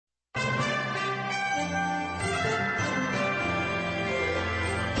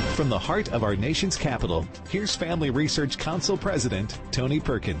From the heart of our nation's capital, here's Family Research Council President Tony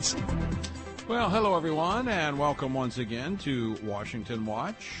Perkins. Well, hello, everyone, and welcome once again to Washington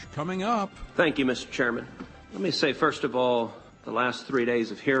Watch. Coming up. Thank you, Mr. Chairman. Let me say, first of all, the last 3 days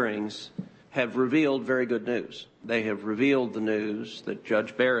of hearings have revealed very good news. They have revealed the news that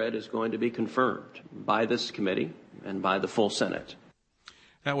Judge Barrett is going to be confirmed by this committee and by the full Senate.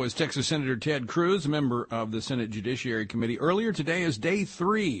 That was Texas Senator Ted Cruz, member of the Senate Judiciary Committee. Earlier today, as day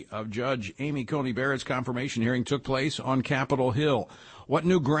 3 of Judge Amy Coney Barrett's confirmation hearing took place on Capitol Hill. What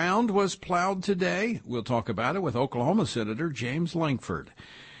new ground was plowed today? We'll talk about it with Oklahoma Senator James Lankford.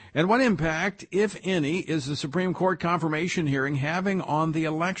 And what impact, if any, is the Supreme Court confirmation hearing having on the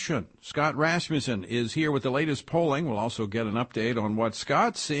election? Scott Rasmussen is here with the latest polling. We'll also get an update on what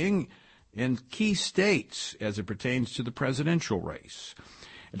Scott's seeing in key states as it pertains to the presidential race.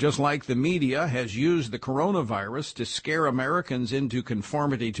 Just like the media has used the coronavirus to scare Americans into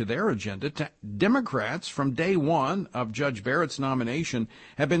conformity to their agenda, Democrats from day one of Judge Barrett's nomination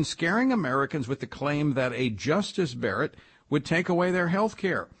have been scaring Americans with the claim that a Justice Barrett would take away their health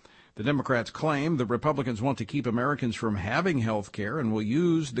care. The Democrats claim the Republicans want to keep Americans from having health care and will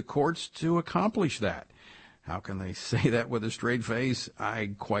use the courts to accomplish that. How can they say that with a straight face?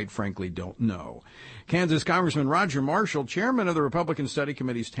 I quite frankly don't know. Kansas Congressman Roger Marshall, chairman of the Republican Study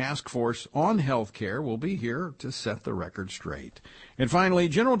Committee's task force on health care, will be here to set the record straight. And finally,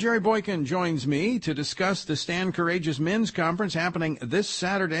 General Jerry Boykin joins me to discuss the Stand Courageous Men's Conference happening this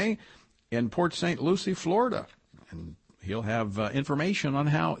Saturday in Port St. Lucie, Florida. And he'll have information on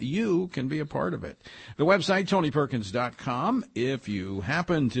how you can be a part of it. The website, TonyPerkins.com. If you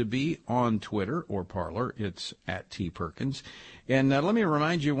happen to be on Twitter or Parler, it's at @TPerkins. And let me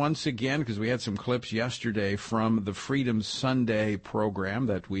remind you once again, because we had some clips yesterday from the Freedom Sunday program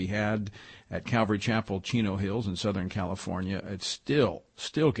that we had at Calvary Chapel, Chino Hills in Southern California. It's still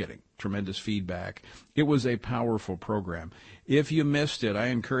getting tremendous feedback. It was a powerful program. If you missed it, I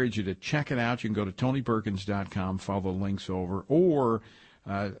encourage you to check it out. You can go to TonyPerkins.com, follow the links over, or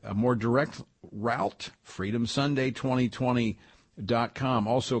a more direct route, FreedomSunday2020.com.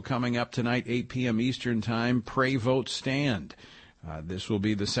 Also coming up tonight, 8 p.m. Eastern Time, Pray, Vote, Stand. This will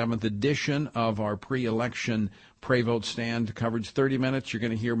be the 7th edition of our pre-election Pray, Vote, Stand coverage. 30 minutes. You're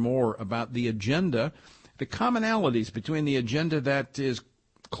going to hear more about the agenda, the commonalities between the agenda that is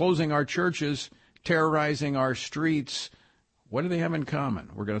closing our churches, terrorizing our streets. What do they have in common?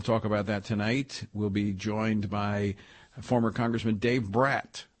 We're going to talk about that tonight. We'll be joined by former Congressman Dave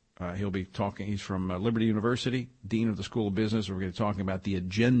Bratt. He'll be talking. He's from Liberty University, Dean of the School of Business. We're going to be talking about the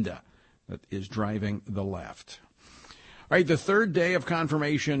agenda that is driving the left. All right, the third day of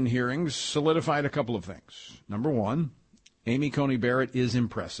confirmation hearings solidified a couple of things. Number one, Amy Coney Barrett is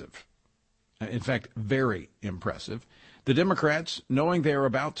impressive. In fact, very impressive. The Democrats, knowing they are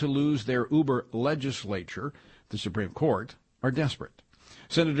about to lose their uber legislature, the Supreme Court, are desperate.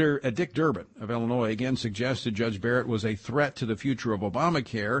 Senator Dick Durbin of Illinois again suggested Judge Barrett was a threat to the future of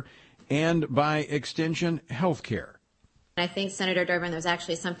Obamacare and, by extension, health care. I think, Senator Durbin, there's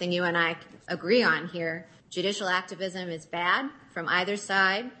actually something you and I agree on here. Judicial activism is bad from either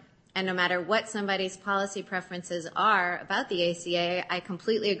side, and no matter what somebody's policy preferences are about the ACA, I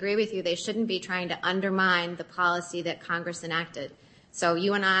completely agree with you. They shouldn't be trying to undermine the policy that Congress enacted. So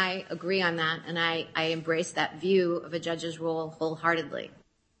you and I agree on that, and I embrace that view of a judge's role wholeheartedly.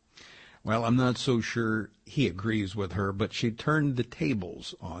 Well, I'm not so sure he agrees with her, but she turned the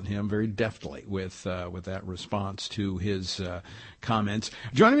tables on him very deftly with that response to his comments.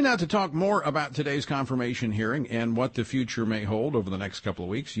 Joining me now to talk more about today's confirmation hearing and what the future may hold over the next couple of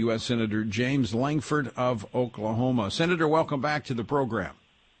weeks, U.S. Senator James Lankford of Oklahoma. Senator, welcome back to the program.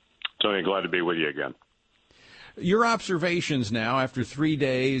 Tony, glad to be with you again. Your observations now after 3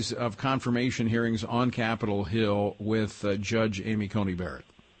 days of confirmation hearings on Capitol Hill with Judge Amy Coney Barrett.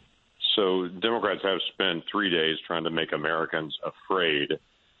 So Democrats have spent 3 days trying to make Americans afraid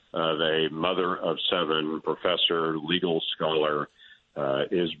of a mother of 7, professor, legal scholar,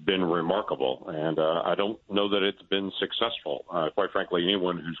 has been remarkable. And I don't know that it's been successful. Quite frankly,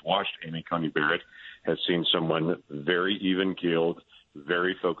 anyone who's watched Amy Coney Barrett has seen someone very even-keeled,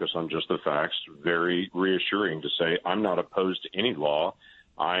 very focused on just the facts, very reassuring to say, I'm not opposed to any law.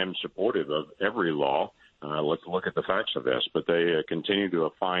 I am supportive of every law. Let's look at the facts of this. But they continue to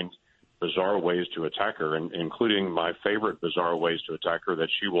find bizarre ways to attack her, including my favorite bizarre ways to attack her, that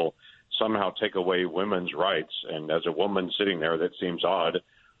she will somehow take away women's rights. And as a woman sitting there, that seems odd,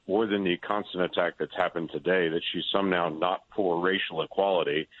 more than the constant attack that's happened today, that she's somehow not for racial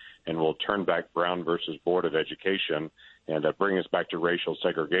equality and will turn back Brown versus Board of Education and bring us back to racial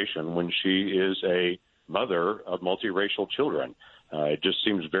segregation when she is a mother of multiracial children. It just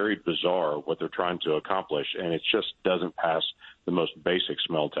seems very bizarre what they're trying to accomplish, and it just doesn't pass the most basic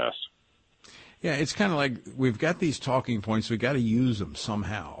smell test. Yeah, it's kind of like we've got these talking points. We've got to use them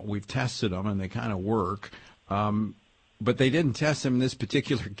somehow. We've tested them, and they kind of work. But they didn't test them in this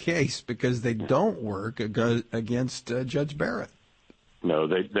particular case because they don't work against Judge Barrett. No,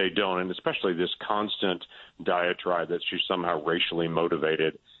 they don't, and especially this constant diatribe that she's somehow racially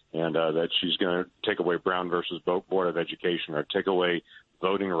motivated and that she's going to take away Brown versus Board of Education or take away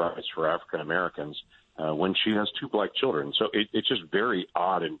voting rights for African Americans when she has two black children. So it's just very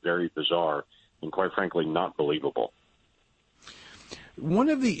odd and very bizarre and, quite frankly, not believable. One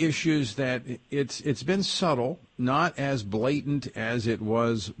of the issues that it's been subtle, not as blatant as it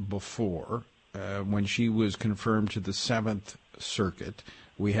was before when she was confirmed to the Seventh Circuit.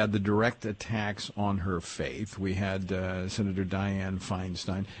 We had the direct attacks on her faith. We had Senator Dianne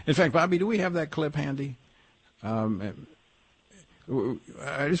Feinstein. In fact, Bobby, do we have that clip handy? I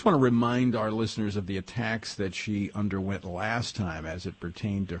just want to remind our listeners of the attacks that she underwent last time as it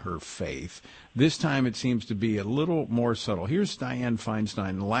pertained to her faith. This time it seems to be a little more subtle. Here's Dianne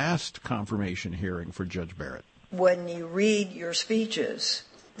Feinstein, last confirmation hearing for Judge Barrett. When you read your speeches,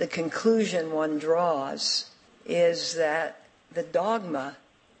 the conclusion one draws is that the dogma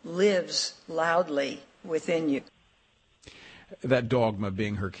lives loudly within you. That dogma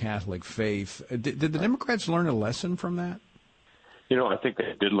being her Catholic faith. Did the Democrats learn a lesson from that? You know, I think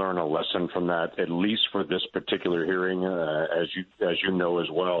they did learn a lesson from that, at least for this particular hearing. As you know as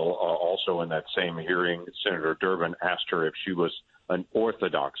well, also in that same hearing, Senator Durbin asked her if she was an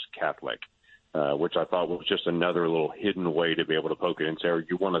Orthodox Catholic, which I thought was just another little hidden way to be able to poke it and say, are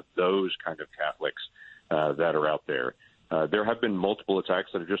you one of those kind of Catholics that are out there? There have been multiple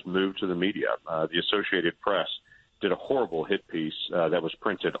attacks that have just moved to the media. The Associated Press did a horrible hit piece that was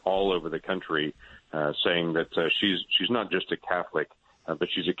printed all over the country saying that she's not just a Catholic, but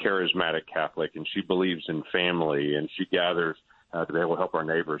she's a charismatic Catholic, and she believes in family, and she gathers to be able to help our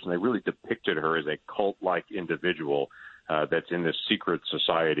neighbors. And they really depicted her as a cult-like individual that's in this secret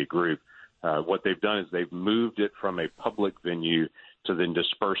society group. What they've done is they've moved it from a public venue to then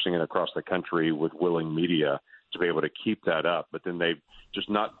dispersing it across the country with willing media to be able to keep that up. But then they've just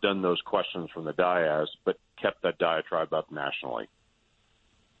not done those questions from the dais, but kept that diatribe up nationally.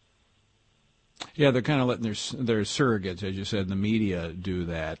 Yeah, they're kind of letting their surrogates, as you said, the media do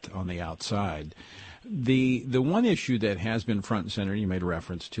that on the outside. The one issue that has been front and center, you made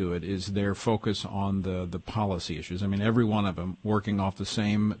reference to it, is their focus on the policy issues. I mean, every one of them working off the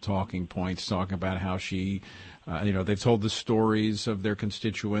same talking points, talking about how she, they've told the stories of their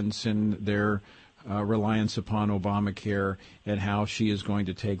constituents and their reliance upon Obamacare and how she is going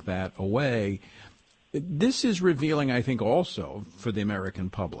to take that away. This is revealing, I think, also for the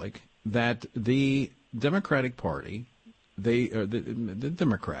American public that the Democratic Party, the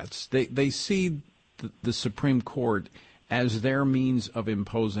Democrats, they see the Supreme Court as their means of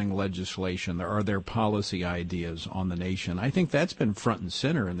imposing legislation or their policy ideas on the nation. I think that's been front and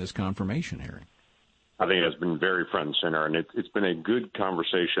center in this confirmation hearing. I think it's been very front and center, and it's been a good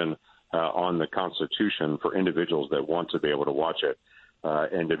conversation on the Constitution for individuals that want to be able to watch it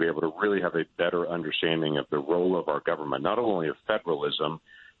and to be able to really have a better understanding of the role of our government, not only of federalism,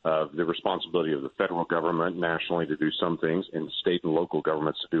 of the responsibility of the federal government nationally to do some things and state and local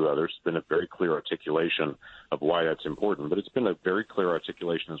governments to do others. It's been a very clear articulation of why that's important, but it's been a very clear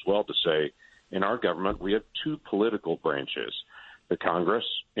articulation as well to say in our government we have two political branches, the Congress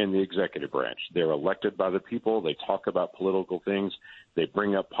and the executive branch. They're elected by the people. They talk about political things. They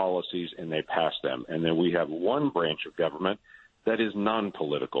bring up policies and they pass them. And then we have one branch of government that is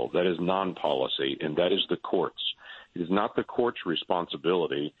non-political, that is non-policy, and that is the courts. It is not the court's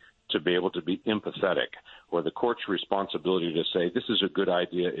responsibility to be able to be empathetic or the court's responsibility to say this is a good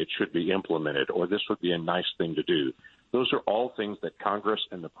idea, it should be implemented, or this would be a nice thing to do. Those are all things that Congress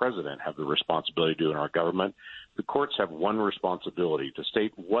and the president have the responsibility to do in our government. The courts have one responsibility, to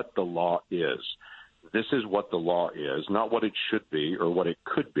state what the law is. This is what the law is, not what it should be or what it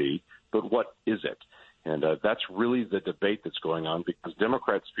could be, but what is it? And that's really the debate that's going on, because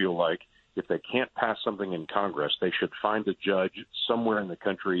Democrats feel like if they can't pass something in Congress, they should find a judge somewhere in the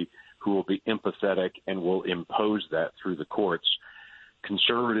country who will be empathetic and will impose that through the courts.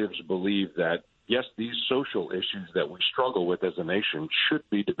 Conservatives believe that, yes, these social issues that we struggle with as a nation should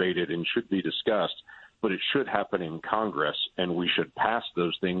be debated and should be discussed, but it should happen in Congress, and we should pass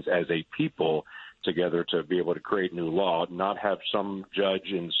those things as a people together to be able to create new law, not have some judge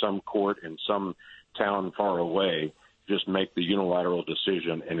in some court in some town far away just make the unilateral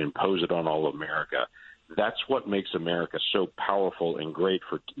decision and impose it on all of America. That's what makes America so powerful and great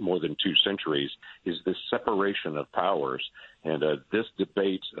for more than 2 centuries, is this separation of powers. And this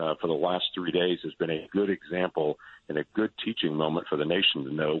debate for the last 3 days has been a good example and a good teaching moment for the nation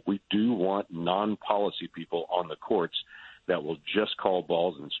to know we do want non-policy people on the courts that will just call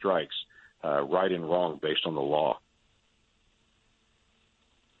balls and strikes, right and wrong based on the law.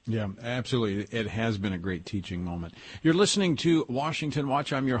 Yeah, absolutely. It has been a great teaching moment. You're listening to Washington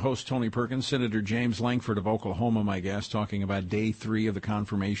Watch. I'm your host, Tony Perkins. Senator James Lankford of Oklahoma, my guest, talking about day 3 of the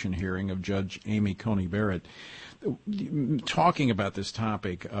confirmation hearing of Judge Amy Coney Barrett. Talking about this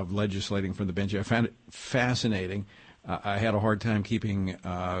topic of legislating from the bench, I found it fascinating. I had a hard time keeping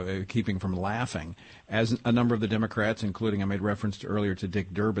from laughing as a number of the Democrats, including I made reference to earlier to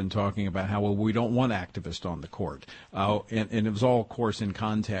Dick Durbin, talking about how, well, we don't want activists on the court. And it was all, of course, in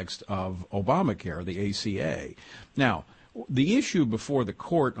context of Obamacare, the ACA. Now, the issue before the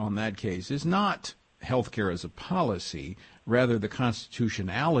court on that case is not health care as a policy, rather the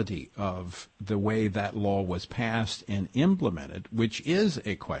constitutionality of the way that law was passed and implemented, which is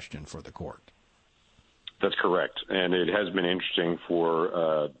a question for the court. That's correct. And it has been interesting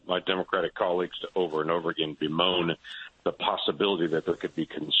for my Democratic colleagues to over and over again bemoan the possibility that there could be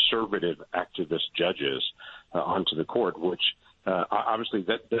conservative activist judges onto the court, which obviously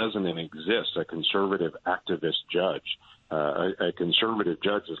that doesn't exist, a conservative activist judge. A conservative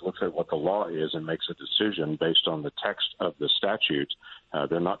judge just looks at what the law is and makes a decision based on the text of the statute.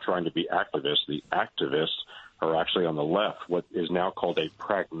 They're not trying to be activists. The activists are actually on the left, what is now called a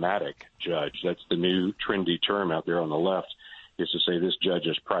pragmatic judge. That's the new trendy term out there on the left, is to say this judge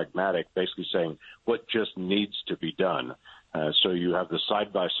is pragmatic, basically saying what just needs to be done. So you have the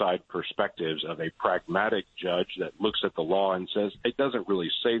side-by-side perspectives of a pragmatic judge that looks at the law and says, it doesn't really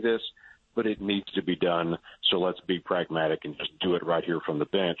say this, but it needs to be done, so let's be pragmatic and just do it right here from the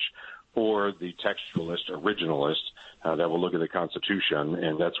bench. Or the textualist, originalist, that will look at the Constitution,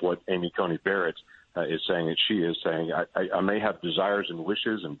 and that's what Amy Coney Barrett is saying that she is saying. I may have desires and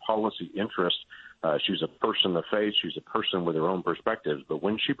wishes and policy interests. She's a person of faith. She's a person with her own perspectives. But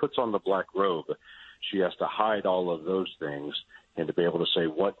when she puts on the black robe, she has to hide all of those things and to be able to say,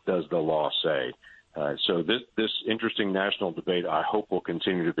 what does the law say? So this interesting national debate, I hope, will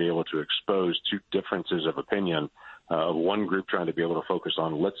continue to be able to expose 2 differences of opinion of one group trying to be able to focus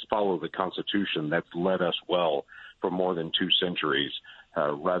on let's follow the Constitution that's led us well for more than 2 centuries,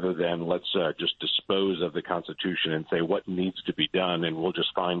 rather than let's just dispose of the Constitution and say what needs to be done, and we'll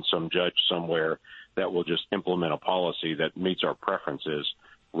just find some judge somewhere that will just implement a policy that meets our preferences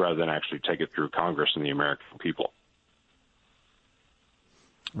rather than actually take it through Congress and the American people.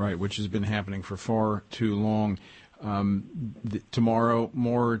 Right, which has been happening for far too long. Tomorrow,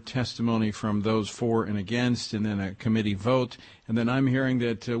 more testimony from those for and against, and then a committee vote. And then I'm hearing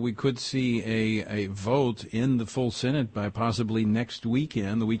that we could see a vote in the full Senate by possibly next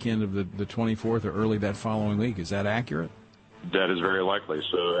weekend, the weekend of the 24th or early that following week. Is that accurate? That is very likely.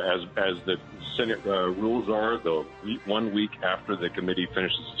 So as the Senate rules are, 1 week after the committee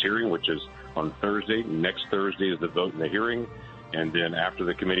finishes its hearing, which is on Thursday, next Thursday is the vote and the hearing. And then after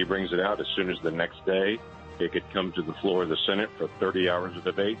the committee brings it out, as soon as the next day, it could come to the floor of the Senate for 30 hours of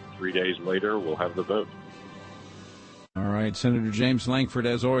debate. 3 days later, we'll have the vote. All right. Senator James Lankford,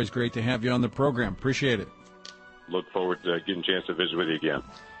 as always, great to have you on the program. Appreciate it. Look forward to getting a chance to visit with you again.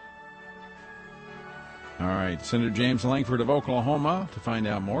 All right. Senator James Lankford of Oklahoma. To find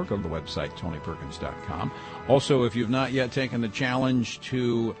out more, go to the website, TonyPerkins.com. Also, if you've not yet taken the challenge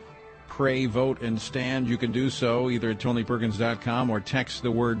to pray, vote, and stand, you can do so either at TonyPerkins.com or text the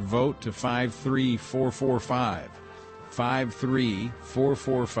word vote to 53445.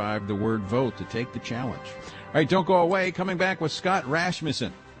 53445, the word vote, to take the challenge. All right, don't go away. Coming back with Scott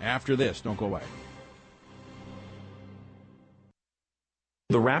Rasmussen after this. Don't go away.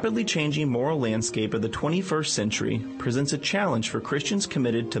 The rapidly changing moral landscape of the 21st century presents a challenge for Christians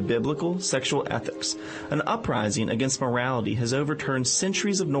committed to biblical sexual ethics. An uprising against morality has overturned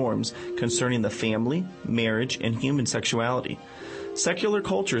centuries of norms concerning the family, marriage, and human sexuality. Secular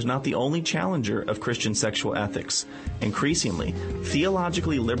culture is not the only challenger of Christian sexual ethics. Increasingly,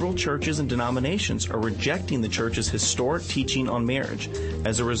 theologically liberal churches and denominations are rejecting the church's historic teaching on marriage.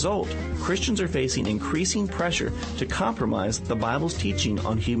 As a result, Christians are facing increasing pressure to compromise the Bible's teaching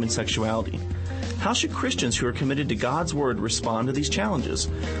on human sexuality. How should Christians who are committed to God's Word respond to these challenges?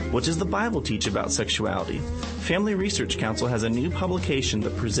 What does the Bible teach about sexuality? Family Research Council has a new publication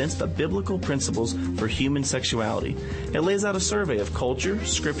that presents the biblical principles for human sexuality. It lays out a survey of culture,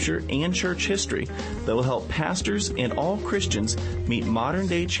 scripture, and church history that will help pastors and all Christians meet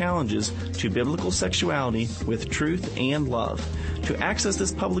modern-day challenges to biblical sexuality with truth and love. To access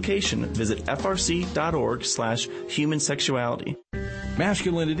this publication, visit frc.org/human sexuality.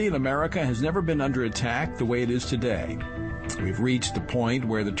 Masculinity in America has never been under attack the way it is today. We've reached the point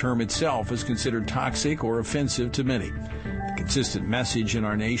where the term itself is considered toxic or offensive to many. The consistent message in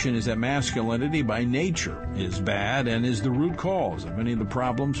our nation is that masculinity by nature is bad and is the root cause of many of the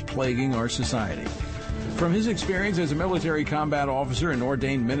problems plaguing our society. From his experience as a military combat officer and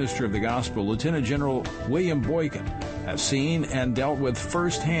ordained minister of the gospel, Lieutenant General William Boykin has seen and dealt with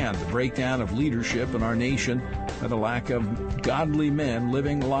firsthand the breakdown of leadership in our nation by the lack of godly men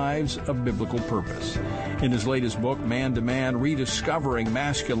living lives of biblical purpose. In his latest book, Man to Man, Rediscovering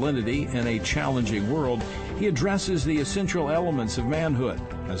Masculinity in a Challenging World, he addresses the essential elements of manhood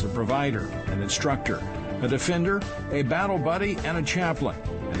as a provider, an instructor, a defender, a battle buddy, and a chaplain,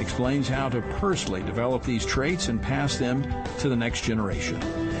 and explains how to personally develop these traits and pass them to the next generation.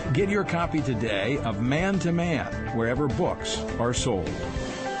 Get your copy today of Man to Man, wherever books are sold.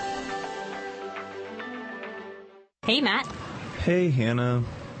 Hey, Matt. Hey, Hannah.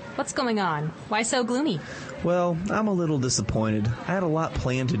 What's going on? Why so gloomy? Well, I'm a little disappointed. I had a lot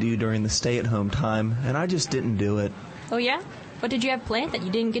planned to do during the stay-at-home time, and I just didn't do it. Oh, yeah? What did you have planned that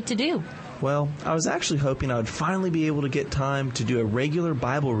you didn't get to do? Well, I was actually hoping I would finally be able to get time to do a regular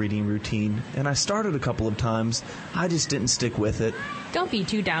Bible reading routine, and I started a couple of times. I just didn't stick with it. Don't be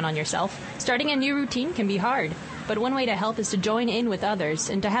too down on yourself. Starting a new routine can be hard, but one way to help is to join in with others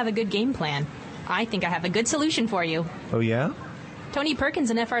and to have a good game plan. I think I have a good solution for you. Oh, yeah? Tony Perkins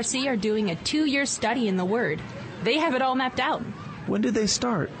and FRC are doing a 2-year study in the Word. They have it all mapped out. When did they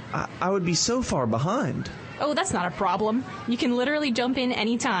start? I would be so far behind. Oh, that's not a problem. You can literally jump in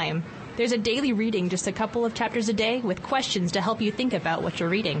anytime. There's a daily reading, just a couple of chapters a day, with questions to help you think about what you're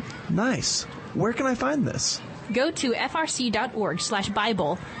reading. Nice. Where can I find this? Go to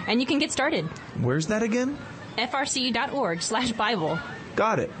frc.org/Bible, and you can get started. Where's that again? frc.org/Bible.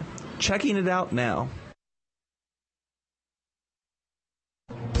 Got it. Checking it out now.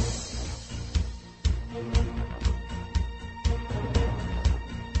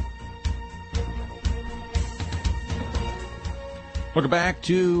 Welcome back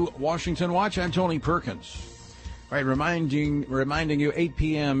to Washington Watch. I'm Tony Perkins. All right, reminding you, 8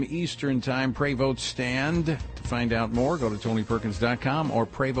 p.m. Eastern Time, Pray Vote Stand. To find out more, go to TonyPerkins.com or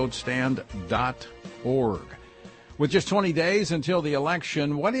PrayVoteStand.org. With just 20 days until the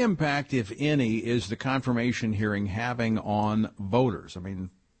election, what impact, if any, is the confirmation hearing having on voters? I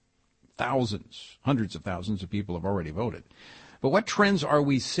mean, thousands, hundreds of thousands of people have already voted. But what trends are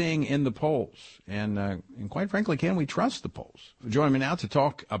we seeing in the polls? And quite frankly, can we trust the polls? Joining me now to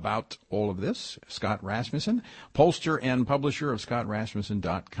talk about all of this, Scott Rasmussen, pollster and publisher of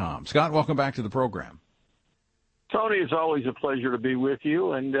ScottRasmussen.com. Scott, welcome back to the program. Tony, it's always a pleasure to be with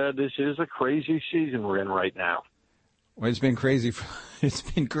you, and this is a crazy season we're in right now. Well, it's been crazy. It's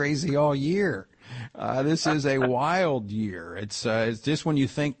been crazy all year. This is a wild year. It's just when you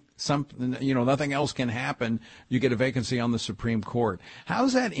think something, nothing else can happen, you get a vacancy on the Supreme Court.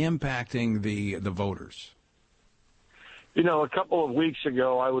 How's that impacting the voters? A couple of weeks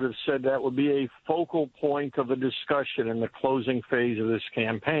ago, I would have said that would be a focal point of the discussion in the closing phase of this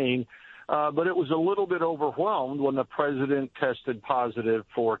campaign. But it was a little bit overwhelmed when the president tested positive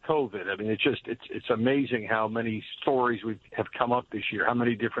for COVID. I mean, it's amazing how many stories have come up this year, how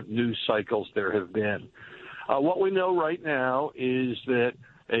many different news cycles there have been. What we know right now is that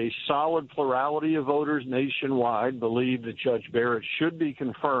a solid plurality of voters nationwide believe that Judge Barrett should be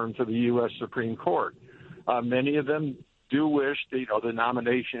confirmed to the U.S. Supreme Court. Many of them do wish the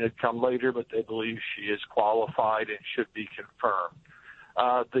nomination had come later, but they believe she is qualified and should be confirmed.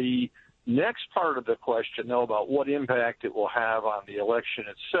 The next part of the question, though, about what impact it will have on the election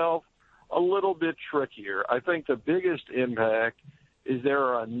itself, a little bit trickier. I think the biggest impact is there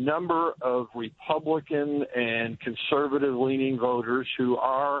are a number of Republican and conservative-leaning voters who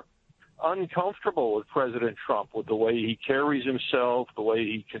are uncomfortable with President Trump, with the way he carries himself, the way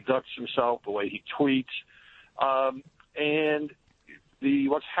he conducts himself, the way he tweets. And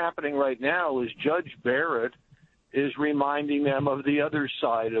what's happening right now is Judge Barrett is reminding them of the other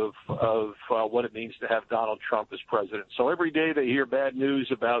side of what it means to have Donald Trump as president. So every day they hear bad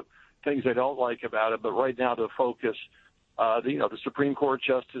news about things they don't like about it, but right now the focus the Supreme Court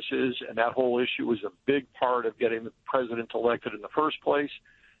justices and that whole issue was a big part of getting the president elected in the first place.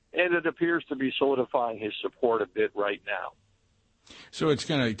 and it appears to be solidifying his support a bit right now. So it's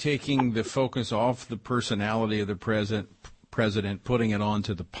kind of taking the focus off the personality of the president, putting it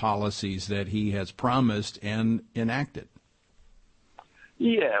onto the policies that he has promised and enacted.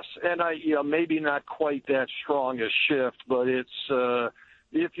 Yes, and maybe not quite that strong a shift, but it's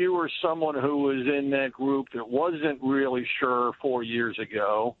if you were someone who was in that group that wasn't really sure 4 years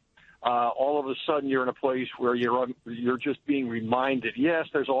ago, all of a sudden you're in a place where you're just being reminded, yes,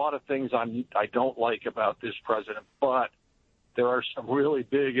 there's a lot of things I don't like about this president, but there are some really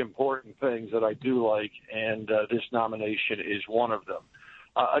big, important things that I do like, and this nomination is one of them.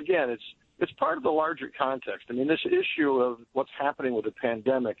 Again, it's part of the larger context. I mean, this issue of what's happening with the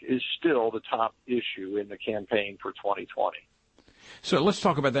pandemic is still the top issue in the campaign for 2020. So let's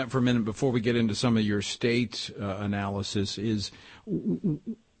talk about that for a minute before we get into some of your state analysis.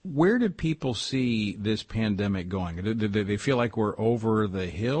 Where do people see this pandemic going? Do they feel like we're over the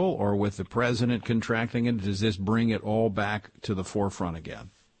hill, or with the president contracting it, does this bring it all back to the forefront again?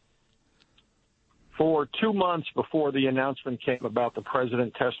 For 2 months before the announcement came about the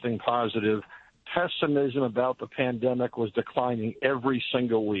president testing positive, pessimism about the pandemic was declining every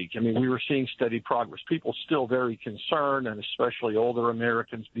single week. I mean, we were seeing steady progress. People still very concerned, and especially older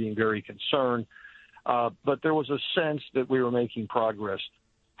Americans being very concerned. But there was a sense that we were making progress.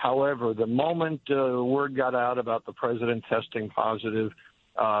 However, the moment word got out about the president testing positive,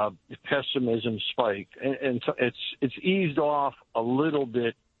 pessimism spiked. And it's eased off a little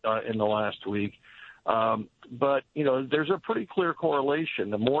bit in the last week. But, there's a pretty clear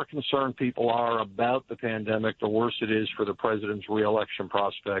correlation. The more concerned people are about the pandemic, the worse it is for the president's reelection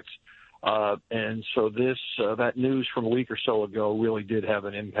prospects. And so that news from a week or so ago really did have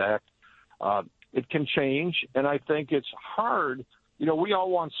an impact. It can change, and I think it's hard. We all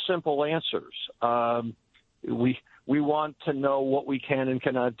want simple answers. We want to know what we can and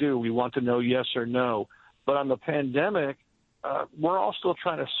cannot do. We want to know yes or no. But on the pandemic, we're all still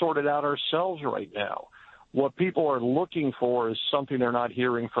trying to sort it out ourselves right now. What people are looking for is something they're not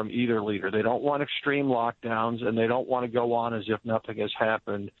hearing from either leader. They don't want extreme lockdowns, and they don't want to go on as if nothing has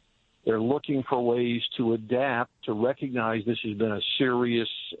happened. They're looking for ways to adapt, to recognize this has been a serious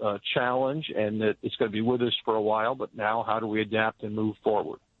challenge and that it's going to be with us for a while, but now how do we adapt and move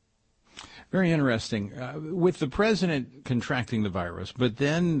forward? Very interesting. With the president contracting the virus, but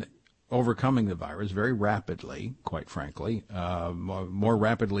then overcoming the virus very rapidly, quite frankly, more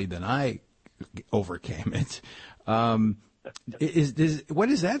rapidly than I overcame it. What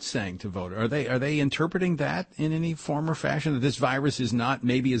is that saying to voters? Are they interpreting that in any form or fashion, that this virus is not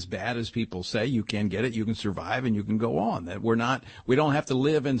maybe as bad as people say? You can get it, you can survive, and you can go on. That we don't have to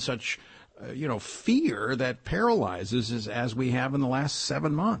live in such fear that paralyzes us as we have in the last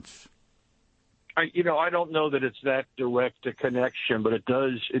 7 months. I don't know that it's that direct a connection, but it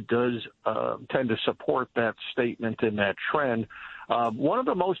does tend to support that statement and that trend. One of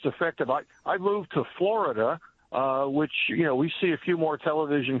the most effective, I moved to Florida, which, we see a few more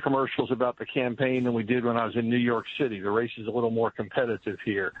television commercials about the campaign than we did when I was in New York City. The race is a little more competitive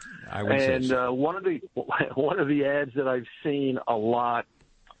here. I would say so. One of the ads that I've seen a lot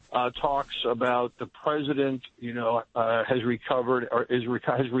talks about the president, has recovered, or has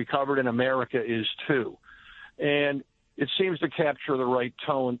recovered, and America is too. And it seems to capture the right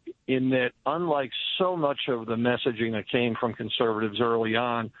tone in that, unlike so much of the messaging that came from conservatives early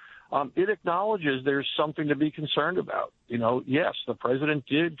on, it acknowledges there's something to be concerned about. Yes, the president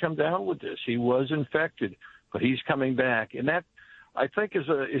did come down with this. He was infected, but he's coming back. And that, I think, is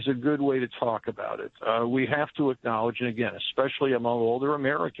a good way to talk about it. We have to acknowledge, and again, especially among older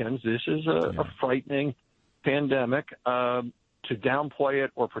Americans, this is a frightening pandemic. To downplay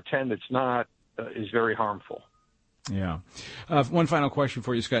it or pretend it's not is very harmful. Yeah. One final question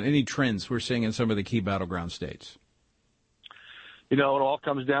for you, Scott. Any trends we're seeing in some of the key battleground states? It all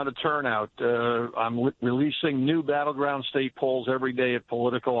comes down to turnout. I'm releasing new battleground state polls every day at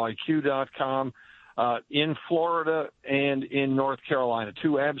politicaliq.com. In Florida and in North Carolina,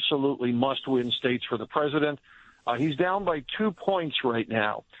 two absolutely must-win states for the president. He's down by 2 points right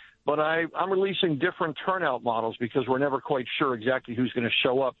now. But I'm releasing different turnout models because we're never quite sure exactly who's going to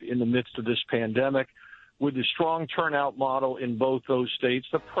show up in the midst of this pandemic. With the strong turnout model in both those states,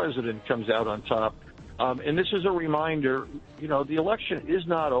 the president comes out on top. And this is a reminder, the election is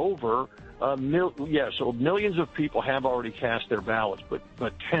not over. So millions of people have already cast their ballots,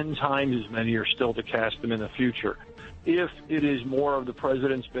 but 10 times as many are still to cast them in the future. If it is more of the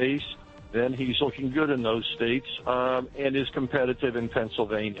president's base, then he's looking good in those states and is competitive in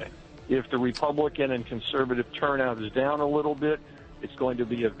Pennsylvania. If the Republican and conservative turnout is down a little bit, it's going to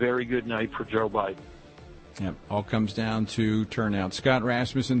be a very good night for Joe Biden. Yep, all comes down to turnout. Scott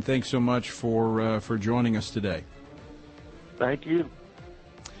Rasmussen, thanks so much for joining us today. Thank you.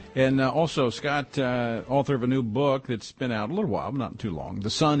 And also, Scott, author of a new book that's been out a little while, not too long. The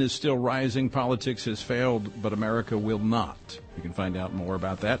sun is still rising. Politics has failed, but America will not. You can find out more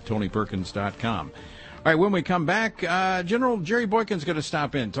about that, TonyPerkins.com. All right, when we come back, General Jerry Boykin's going to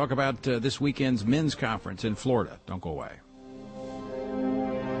stop in, talk about this weekend's men's conference in Florida. Don't go away.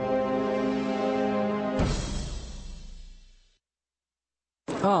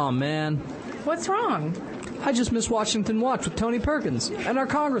 Oh, man. What's wrong? I just missed Washington Watch with Tony Perkins, and our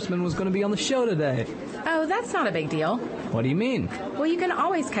congressman was going to be on the show today. Oh, that's not a big deal. What do you mean? Well, you can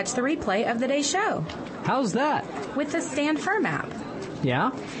always catch the replay of the day's show. How's that? With the Stand Firm app.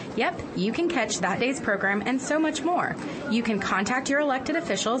 Yeah? Yep, you can catch that day's program and so much more. You can contact your elected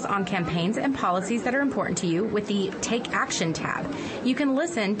officials on campaigns and policies that are important to you with the Take Action tab. You can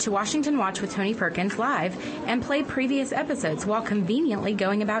listen to Washington Watch with Tony Perkins live and play previous episodes while conveniently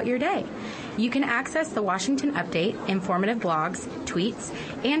going about your day. You can access the Washington Update, informative blogs, tweets,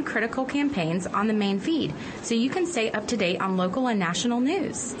 and critical campaigns on the main feed, so you can stay up to date on local and national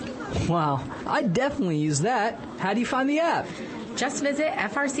news. Wow, I definitely use that. How do you find the app? Just visit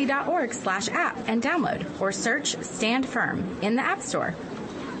frc.org/app and download, or search Stand Firm in the App Store.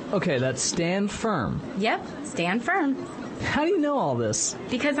 Okay, that's Stand Firm. Yep, Stand Firm. How do you know all this?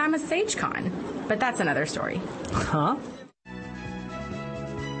 Because I'm a SageCon, but that's another story. Huh?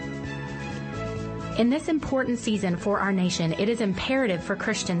 In this important season for our nation, it is imperative for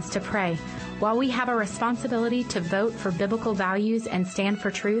Christians to pray. While we have a responsibility to vote for biblical values and stand for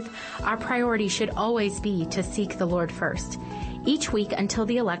truth, our priority should always be to seek the Lord first. Each week until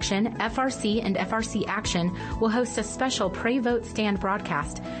the election, FRC and FRC Action will host a special Pray, Vote, Stand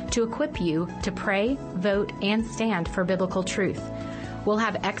broadcast to equip you to pray, vote, and stand for biblical truth. We'll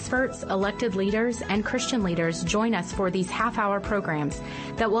have experts, elected leaders, and Christian leaders join us for these half-hour programs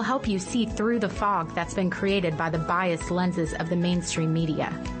that will help you see through the fog that's been created by the biased lenses of the mainstream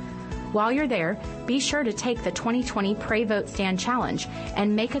media. While you're there, be sure to take the 2020 Pray, Vote, Stand Challenge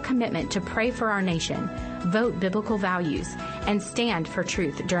and make a commitment to pray for our nation, vote biblical values, and stand for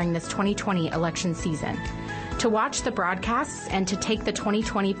truth during this 2020 election season. To watch the broadcasts and to take the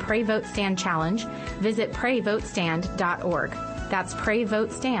 2020 Pray, Vote, Stand Challenge, visit PrayVoteStand.org. That's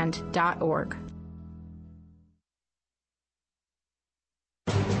PrayVoteStand.org.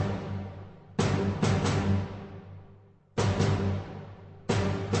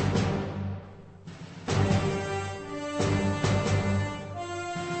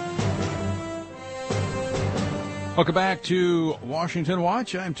 Welcome back to Washington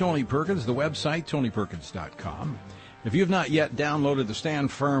Watch. I'm Tony Perkins, the website, TonyPerkins.com. If you've not yet downloaded the Stand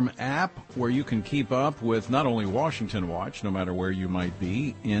Firm app, where you can keep up with not only Washington Watch, no matter where you might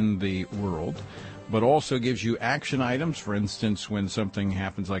be in the world, but also gives you action items. For instance, when something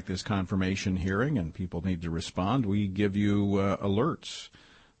happens like this confirmation hearing and people need to respond, we give you alerts,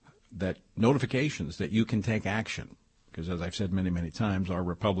 that notifications that you can take action. Because as I've said many, many times, our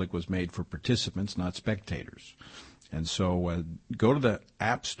republic was made for participants, not spectators. And so go to the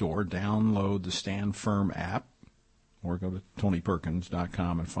App Store, download the Stand Firm app, or go to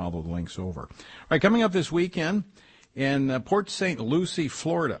TonyPerkins.com and follow the links over. All right, coming up this weekend in Port St. Lucie,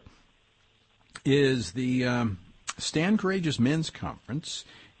 Florida, is the Stand Courageous Men's Conference.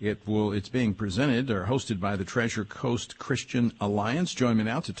 It's being presented or hosted by the Treasure Coast Christian Alliance. Join me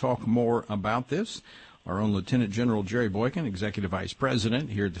now to talk more about this. Our own Lieutenant General Jerry Boykin, Executive Vice President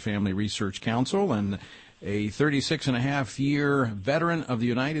here at the Family Research Council, and a 36-and-a-half-year veteran of the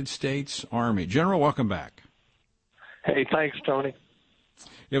United States Army. General, welcome back. Hey, thanks, Tony.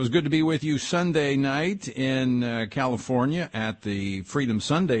 It was good to be with you Sunday night in California at the Freedom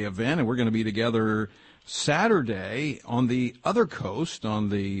Sunday event, and we're going to be together Saturday on the other coast, on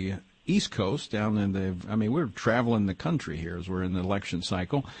the East Coast, down in we're traveling the country here as we're in the election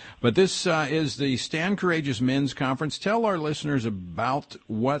cycle. But this is the Stand Courageous Men's Conference. Tell our listeners about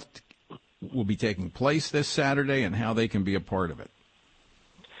what will be taking place this Saturday and how they can be a part of it.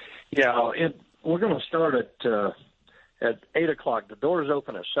 Yeah, we're going to start at 8 o'clock. The doors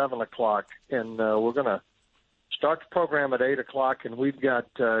open at 7 o'clock, and we're going to start the program at 8 o'clock, and we've got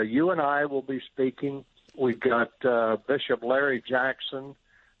you and I will be speaking. We've got Bishop Larry Jackson,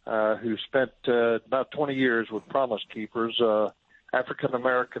 who spent about 20 years with Promise Keepers,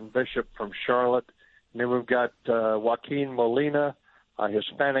 African-American bishop from Charlotte. And then we've got Joaquin Molina, a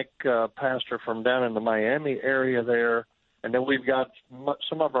Hispanic pastor from down in the Miami area there. And then we've got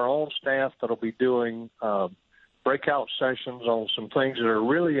some of our own staff that will be doing breakout sessions on some things that are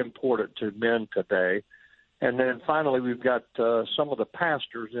really important to men today. And then finally, we've got some of the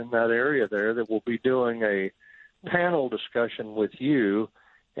pastors in that area there that will be doing a panel discussion with you.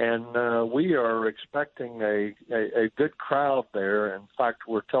 And we are expecting a good crowd there. In fact,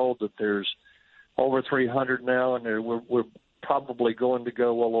 we're told that there's over 300 now, and we're probably going to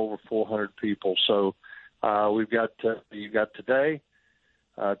go well over 400 people. So you got today,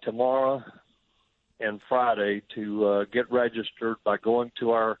 tomorrow, and Friday to get registered by going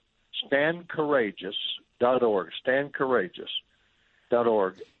to our StandCourageous.org,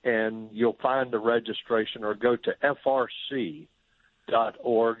 StandCourageous.org, and you'll find the registration, or go to FRC.org,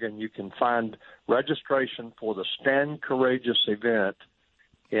 and you can find registration for the Stand Courageous event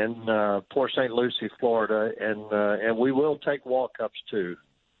in Port St. Lucie, Florida, and we will take walk-ups too.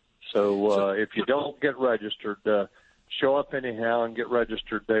 So if you don't get registered, show up anyhow and get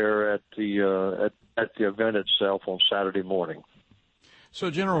registered there at the event itself on Saturday morning. So,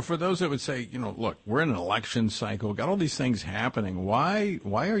 General, for those that would say, look, we're in an election cycle, got all these things happening. Why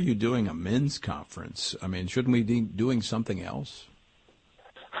are you doing a men's conference? I mean, shouldn't we be doing something else?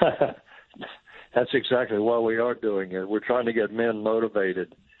 That's exactly why we are doing it. We're trying to get men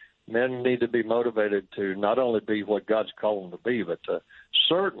motivated. Men need to be motivated to not only be what God's called them to be, but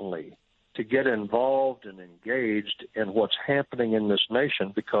certainly to get involved and engaged in what's happening in this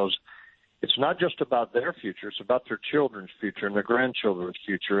nation, because it's not just about their future. It's about their children's future and their grandchildren's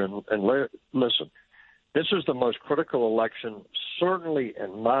future. And listen, this is the most critical election, certainly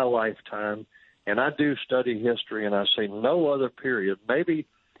in my lifetime. And I do study history, and I see no other period, maybe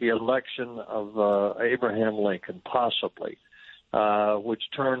the election of Abraham Lincoln, possibly, which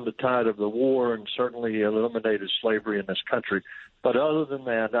turned the tide of the war and certainly eliminated slavery in this country. But other than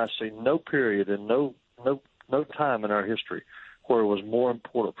that, I see no period and no time in our history where it was more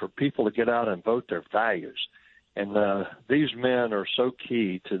important for people to get out and vote their values. And these men are so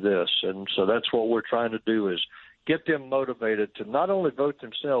key to this. And so that's what we're trying to do, is get them motivated to not only vote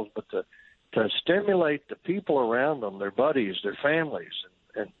themselves, but to stimulate the people around them, their buddies, their families,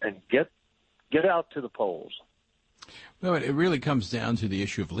 and get out to the polls. Well, it really comes down to the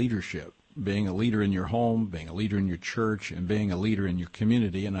issue of leadership, being a leader in your home, being a leader in your church, and being a leader in your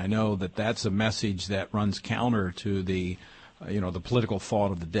community. And I know that that's a message that runs counter to the political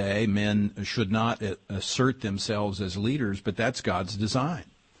thought of the day. Men should not assert themselves as leaders, but that's God's design.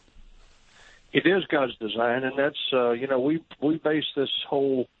 It is God's design, and that's, we base this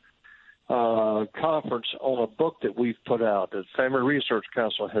whole conference on a book that we've put out, that Family Research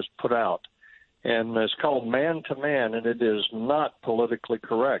Council has put out, and it's called Man to Man, and it is not politically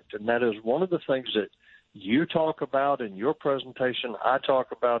correct. And that is one of the things that you talk about in your presentation, I talk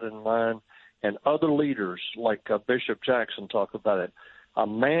about in mine, and other leaders like Bishop Jackson talk about it. A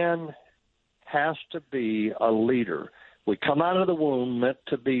man has to be a leader. We come out of the womb meant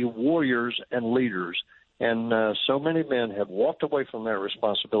to be warriors and leaders, and so many men have walked away from that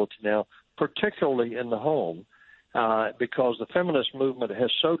responsibility now, particularly in the home, because the feminist movement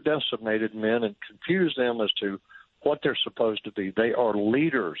has so decimated men and confused them as to what they're supposed to be. They are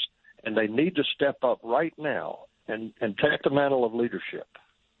leaders, and they need to step up right now and take the mantle of leadership.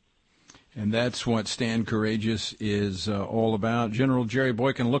 And that's what Stand Courageous is all about. General Jerry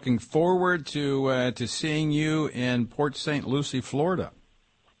Boykin, looking forward to seeing you in Port St. Lucie, Florida.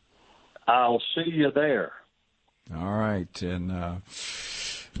 I'll see you there. All right, and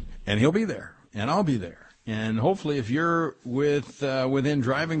he'll be there, and I'll be there, and hopefully, if you're within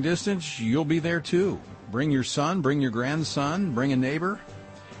driving distance, you'll be there too. Bring your son, bring your grandson, bring a neighbor.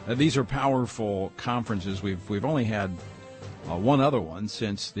 These are powerful conferences. We've only had one other one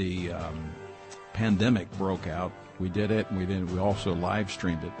since the pandemic broke out. We did it, and we also live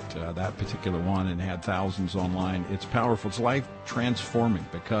streamed it, that particular one, and had thousands online. It's powerful. It's life transforming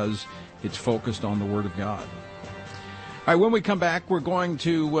because it's focused on the Word of God. All right, when we come back, we're going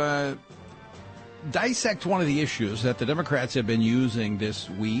to dissect one of the issues that the Democrats have been using this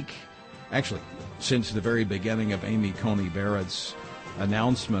week, actually since the very beginning of Amy Coney Barrett's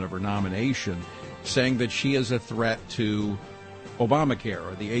announcement of her nomination, saying that she is a threat to Obamacare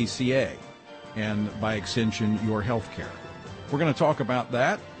or the ACA, and by extension, your health care. We're going to talk about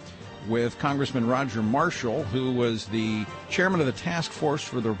that with Congressman Roger Marshall, who was the chairman of the task force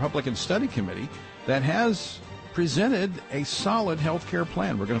for the Republican Study Committee that has presented a solid health care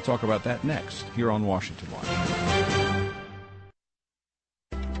plan. We're going to talk about that next here on Washington Watch.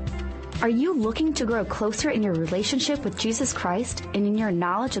 Are you looking to grow closer in your relationship with Jesus Christ and in your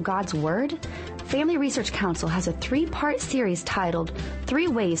knowledge of God's Word? Family Research Council has a 3-part series titled 3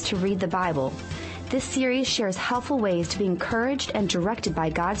 Ways to Read the Bible. This series shares helpful ways to be encouraged and directed by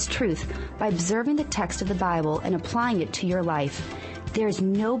God's truth by observing the text of the Bible and applying it to your life. There is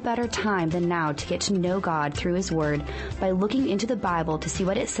no better time than now to get to know God through His Word by looking into the Bible to see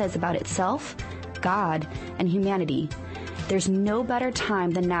what it says about itself, God, and humanity. There's no better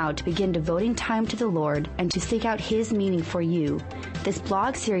time than now to begin devoting time to the Lord and to seek out His meaning for you. This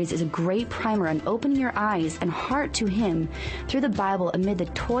blog series is a great primer on opening your eyes and heart to Him through the Bible amid the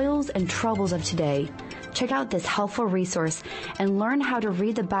toils and troubles of today. Check out this helpful resource and learn how to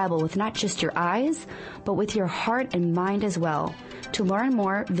read the Bible with not just your eyes, but with your heart and mind as well. To learn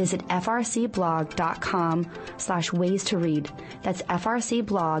more, visit frcblog.com/ways to read. That's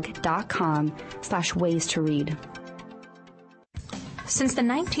frcblog.com/ways to read. Since the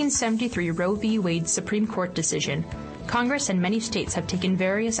 1973 Roe v. Wade Supreme Court decision, Congress and many states have taken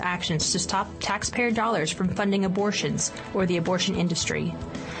various actions to stop taxpayer dollars from funding abortions or the abortion industry.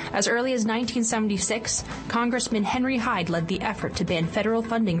 As early as 1976, Congressman Henry Hyde led the effort to ban federal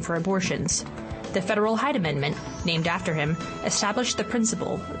funding for abortions. The Federal Hyde Amendment, named after him, established the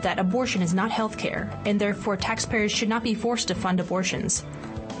principle that abortion is not health care, and therefore taxpayers should not be forced to fund abortions.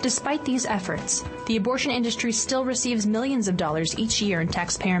 Despite these efforts, the abortion industry still receives millions of dollars each year in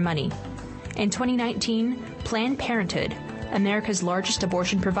taxpayer money. In 2019, Planned Parenthood, America's largest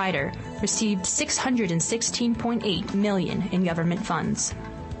abortion provider, received $616.8 million in government funds.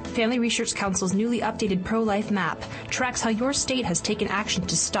 Family Research Council's newly updated pro-life map tracks how your state has taken action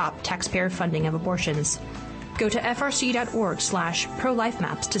to stop taxpayer funding of abortions. Go to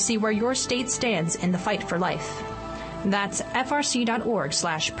frc.org/pro-life-maps to see where your state stands in the fight for life. That's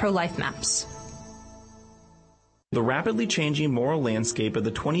frc.org/pro-life-maps. The rapidly changing moral landscape of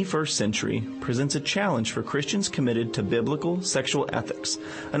the 21st century presents a challenge for Christians committed to biblical sexual ethics.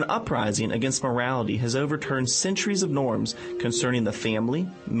 An uprising against morality has overturned centuries of norms concerning the family,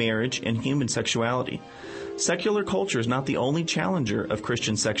 marriage, and human sexuality. Secular culture is not the only challenger of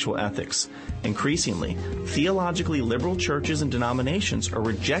Christian sexual ethics. Increasingly, theologically liberal churches and denominations are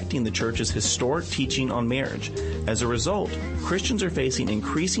rejecting the church's historic teaching on marriage. As a result, Christians are facing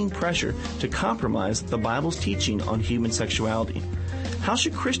increasing pressure to compromise the Bible's teaching on human sexuality. How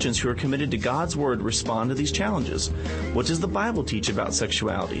should Christians who are committed to God's Word respond to these challenges? What does the Bible teach about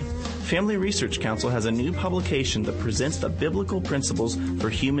sexuality? Family Research Council has a new publication that presents the biblical principles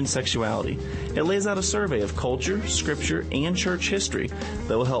for human sexuality. It lays out a survey of culture, scripture, and church history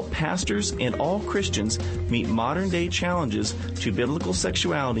that will help pastors and all Christians meet modern-day challenges to biblical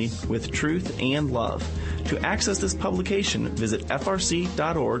sexuality with truth and love. To access this publication, visit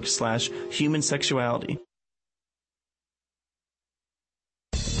frc.org/human-sexuality.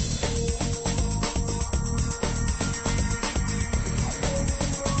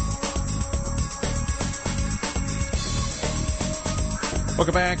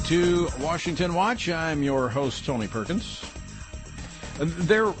 Welcome back to Washington Watch. I'm your host, Tony Perkins.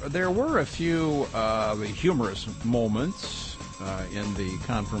 There were a few humorous moments in the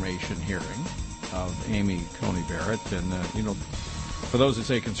confirmation hearing of Amy Coney Barrett. And, for those that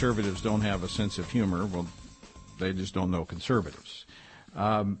say conservatives don't have a sense of humor, well, they just don't know conservatives.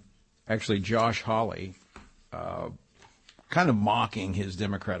 Actually, Josh Hawley, kind of mocking his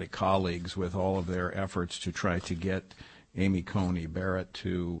Democratic colleagues with all of their efforts to try to get Amy Coney Barrett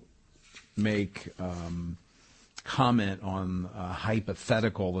to make comment on a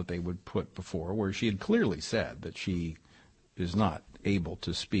hypothetical that they would put before, where she had clearly said that she is not able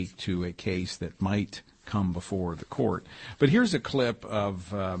to speak to a case that might come before the court. But here's a clip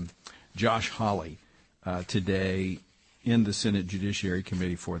of Josh Hawley today in the Senate Judiciary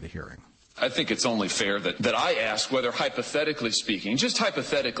Committee for the hearing. I think it's only fair that I ask whether, hypothetically speaking, just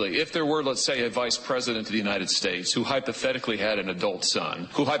hypothetically, if there were, let's say, a vice president of the United States who hypothetically had an adult son,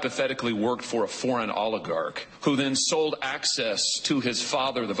 who hypothetically worked for a foreign oligarch, who then sold access to his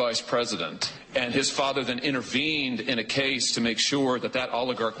father, the vice president, and his father then intervened in a case to make sure that that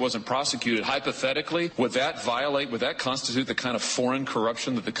oligarch wasn't prosecuted, hypothetically, would that constitute the kind of foreign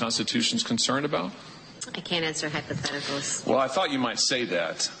corruption that the Constitution's concerned about? I can't answer hypotheticals. Well, I thought you might say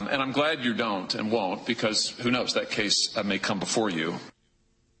that, and I'm glad you don't and won't, because who knows, that case may come before you.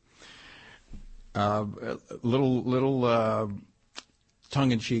 Little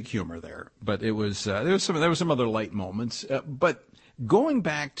tongue-in-cheek humor there, but it was there was some other light moments. But going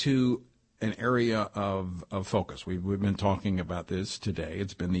back to an area of focus, we've been talking about this today.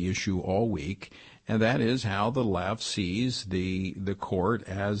 It's been the issue all week, and that is how the left sees the court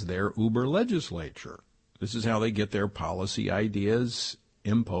as their uber legislature. This is how they get their policy ideas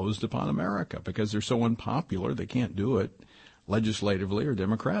imposed upon America, because they're so unpopular they can't do it legislatively or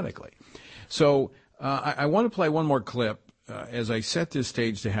democratically. So I want to play one more clip as I set this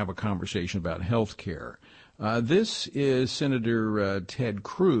stage to have a conversation about health care. This is Senator Ted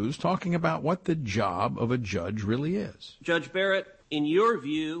Cruz talking about what the job of a judge really is. Judge Barrett, In your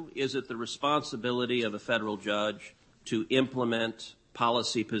view, is it the responsibility of a federal judge to implement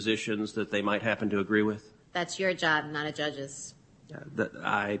policy positions that they might happen to agree with? That's your job, not a judge's.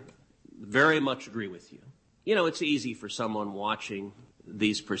 I very much agree with you. You know, it's easy for someone watching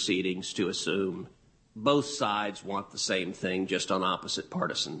these proceedings to assume both sides want the same thing, just on opposite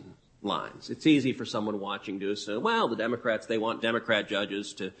partisan lines. It's easy for someone watching to assume, well, the Democrats, they want Democrat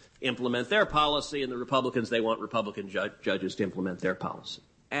judges to implement their policy, and the Republicans, they want Republican judges to implement their policy.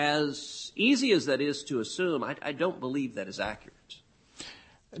 As easy as that is to assume, I don't believe that is accurate.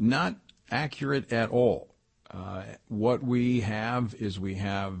 Not accurate at all. What we have is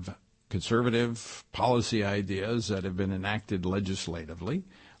conservative policy ideas that have been enacted legislatively.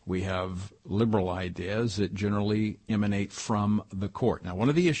 We have liberal ideas that generally emanate from the court. Now, one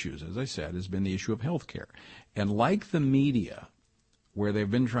of the issues, as I said, has been the issue of health care. And like the media, where they've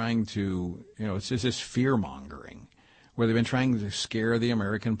been trying to, it's just this fear-mongering, where they've been trying to scare the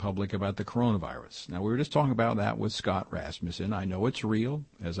American public about the coronavirus. Now, we were just talking about that with Scott Rasmussen. I know it's real.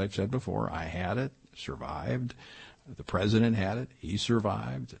 As I've said before, I had it, survived. The president had it. He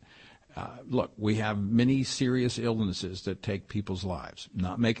survived. Look, we have many serious illnesses that take people's lives.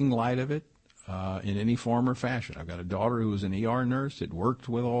 Not making light of it in any form or fashion. I've got a daughter who was an ER nurse that worked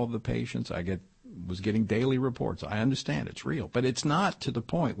with all the patients. Was getting daily reports. I understand it's real. But it's not to the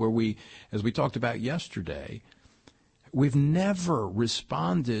point where we, as we talked about yesterday, we've never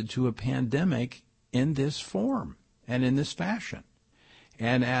responded to a pandemic in this form and in this fashion.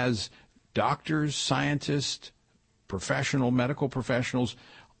 And as doctors, scientists, medical professionals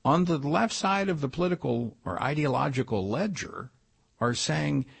on the left side of the political or ideological ledger are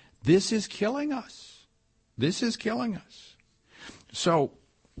saying, this is killing us. This is killing us. So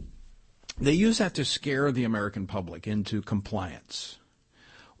they use that to scare the American public into compliance.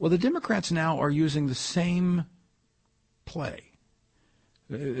 Well, the Democrats now are using the same play,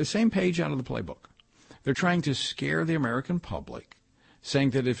 the same page out of the playbook. They're trying to scare the American public,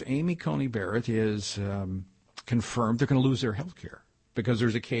 saying that if Amy Coney Barrett is confirmed, they're going to lose their health care because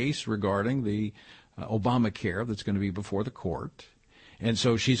there's a case regarding the Obamacare that's going to be before the court. And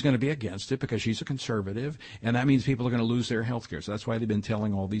so she's going to be against it because she's a conservative, and that means people are going to lose their health care. So that's why they've been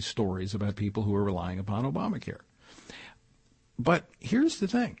telling all these stories about people who are relying upon Obamacare. But here's the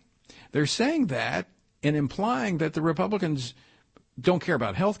thing. They're saying that and implying that the Republicans don't care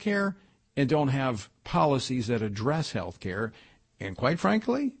about health care and don't have policies that address health care. And quite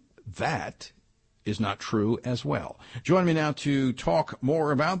frankly, that is not true as well. Join me now to talk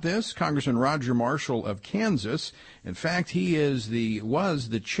more about this, Congressman Roger Marshall of Kansas. In fact, he was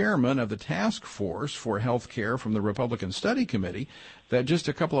the chairman of the task force for health care from the Republican Study Committee that just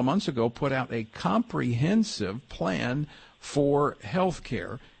a couple of months ago put out a comprehensive plan for health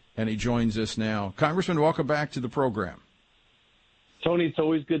care. And he joins us now. Congressman, welcome back to the program. Tony, it's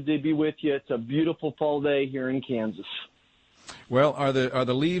always good to be with you. It's a beautiful fall day here in Kansas. Well, are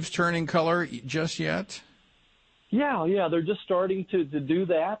the leaves turning color just yet? Yeah, they're just starting to do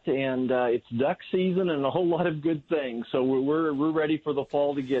that, and it's duck season and a whole lot of good things. So we're ready for the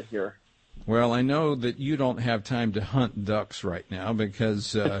fall to get here. Well, I know that you don't have time to hunt ducks right now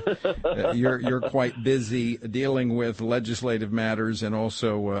because you're quite busy dealing with legislative matters and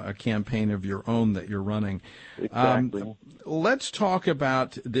also a campaign of your own that you're running. Exactly. Let's talk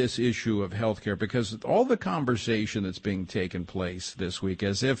about this issue of health care, because all the conversation that's being taken place this week,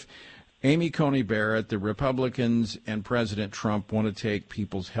 as if Amy Coney Barrett, the Republicans, and President Trump want to take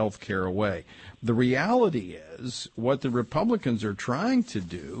people's health care away. The reality is what the Republicans are trying to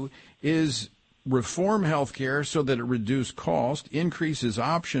do is reform health care so that it reduces cost, increases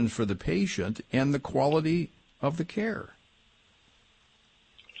options for the patient, and the quality of the care.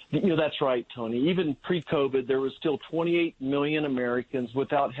 That's right, Tony. Even pre-COVID, there was still 28 million Americans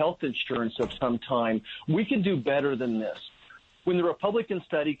without health insurance of some time. We could do better than this. When the Republican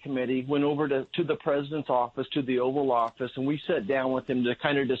Study Committee went over to the president's office, to the Oval Office, and we sat down with him to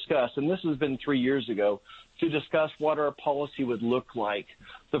kind of discuss, and this has been 3 years ago, to discuss what our policy would look like,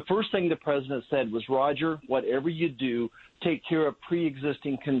 the first thing the president said was, Roger, whatever you do, take care of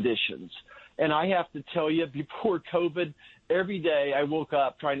pre-existing conditions. And I have to tell you, before COVID, every day I woke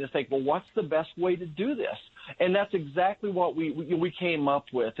up trying to think, well, what's the best way to do this? And that's exactly what we came up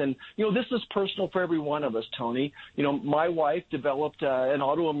with. And, this is personal for every one of us, Tony. My wife developed an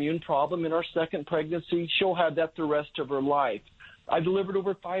autoimmune problem in our second pregnancy. She'll have that the rest of her life. I delivered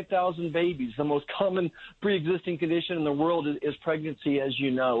over 5,000 babies. The most common pre-existing condition in the world is pregnancy, as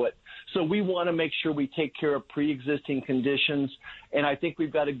you know it. So we want to make sure we take care of pre-existing conditions, and I think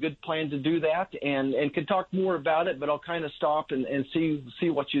we've got a good plan to do that, and can talk more about it, but I'll kind of stop and see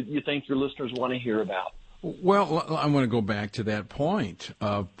what you think your listeners want to hear about. Well, I want to go back to that point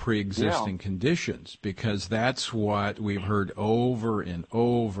of pre-existing conditions, because that's what we've heard over and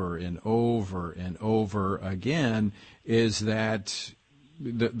over and over and over again, is that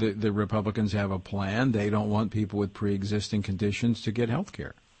the Republicans have a plan. They don't want people with pre-existing conditions to get health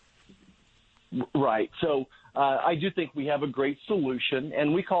care. Right. So I do think we have a great solution,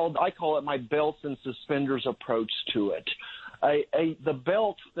 and I call it my belts and suspenders approach to it. The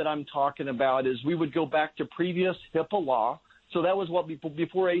belt that I'm talking about is we would go back to previous HIPAA law. So that was what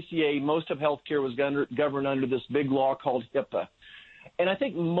before ACA, most of healthcare was governed under this big law called HIPAA. And I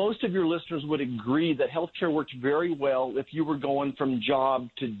think most of your listeners would agree that healthcare worked very well if you were going from job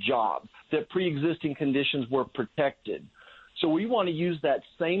to job, that pre-existing conditions were protected. So we want to use that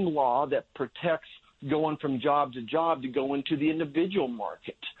same law that protects going from job to job to go into the individual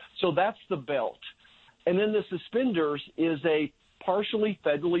market. So that's the belt. And then the suspenders is a partially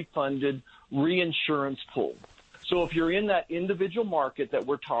federally funded reinsurance pool. So if you're in that individual market that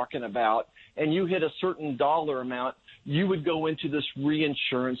we're talking about and you hit a certain dollar amount, you would go into this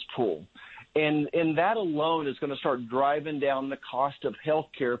reinsurance pool. And that alone is going to start driving down the cost of health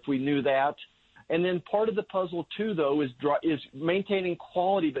care if we knew that. And then part of the puzzle, too, though, is maintaining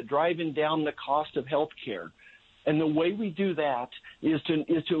quality but driving down the cost of health care. And the way we do that is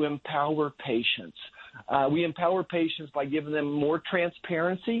to empower patients. We empower patients by giving them more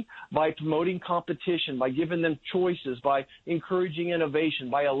transparency, by promoting competition, by giving them choices, by encouraging innovation,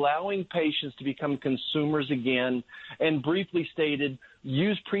 by allowing patients to become consumers again, and briefly stated,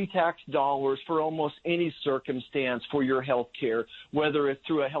 use pre-tax dollars for almost any circumstance for your health care, whether it's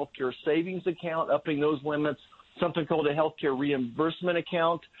through a health care savings account, upping those limits, something called a health care reimbursement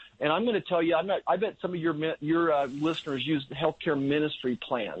account. And I'm going to tell you, I bet some of your listeners use health care ministry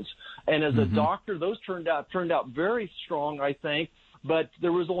plans. And as a doctor, those turned out very strong, I think. But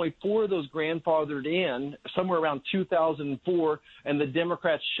there was only 4 of those grandfathered in somewhere around 2004, and the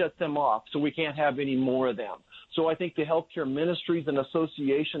Democrats shut them off. So we can't have any more of them. So I think the healthcare ministries and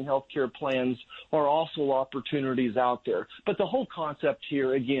association healthcare plans are also opportunities out there. But the whole concept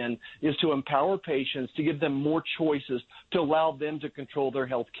here, again, is to empower patients, to give them more choices, to allow them to control their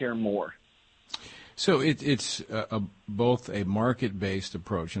healthcare more. So it's both a market-based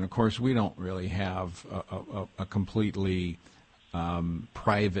approach, and of course we don't really have a completely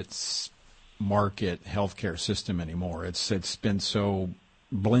private market healthcare system anymore. It's been so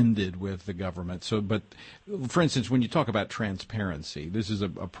blended with the government. So, but for instance, when you talk about transparency, this is a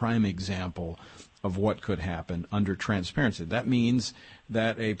prime example of what could happen under transparency. That means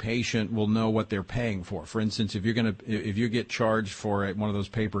that a patient will know what they're paying for. For instance, if you get charged for one of those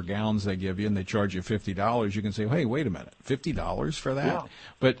paper gowns they give you and they charge you $50, you can say, hey, wait a minute, $50 for that? Yeah.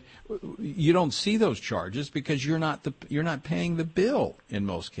 But you don't see those charges because you're not paying the bill in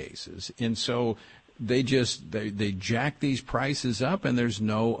most cases. And so they jack these prices up, and there's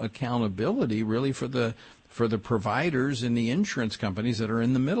no accountability really for the providers and the insurance companies that are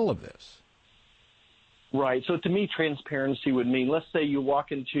in the middle of this. Right. So to me, transparency would mean, let's say you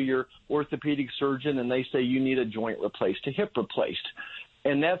walk into your orthopedic surgeon and they say you need a joint replaced, a hip replaced.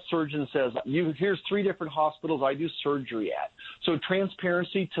 And that surgeon says, here's 3 different hospitals I do surgery at. So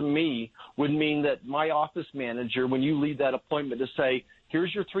transparency to me would mean that my office manager, when you leave that appointment, to say,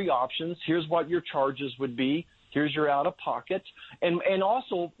 here's your 3 options, here's what your charges would be, here's your out-of-pocket, and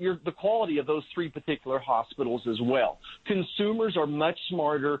also the quality of those 3 particular hospitals as well. Consumers are much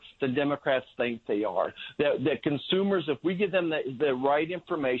smarter than Democrats think they are. That consumers, if we give them the right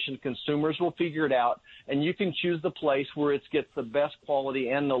information, consumers will figure it out, and you can choose the place where it gets the best quality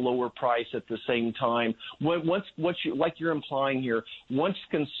and the lower price at the same time. Like you're implying here, once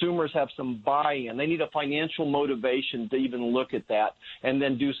consumers have some buy-in, they need a financial motivation to even look at that and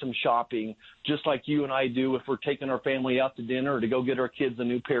then do some shopping, just like you and I do if we're taking our family out to dinner or to go get our kids a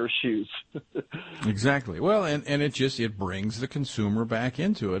new pair of shoes. Exactly. Well, and it brings the consumer back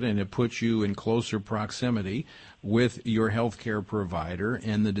into it, and it puts you in closer proximity with your healthcare provider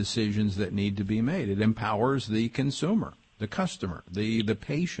and the decisions that need to be made. It empowers the consumer, the customer, the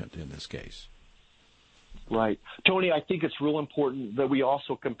patient in this case. Right. Tony, I think it's real important that we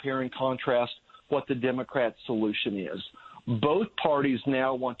also compare and contrast what the Democrat solution is. Both parties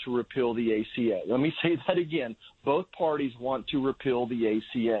now want to repeal the ACA. Let me say that again. Both parties want to repeal the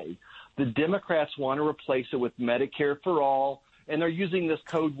ACA. The Democrats want to replace it with Medicare for all, and they're using this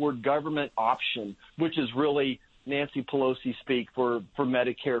code word government option, which is really Nancy Pelosi speak for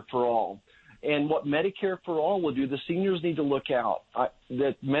Medicare for all. And what Medicare for all will do, the seniors need to look out.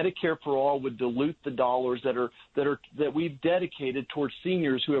 That Medicare for all would dilute the dollars that we've dedicated towards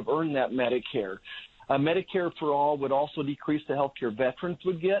seniors who have earned that Medicare. Medicare for all would also decrease the health care veterans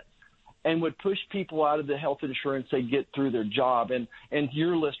would get. and would push people out of the health insurance they get through their job. And to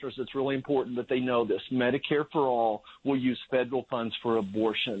your listeners, it's really important that they know this. Medicare for All will use federal funds for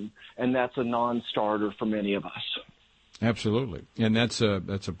abortion, and that's a non-starter for many of us. Absolutely. And that's a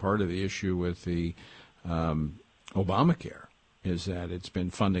part of the issue with the Obamacare, is that it's been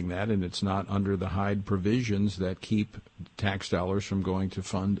funding that, and it's not under the Hyde provisions that keep tax dollars from going to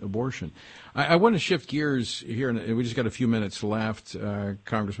fund abortion. I want to shift gears here, and we just got a few minutes left,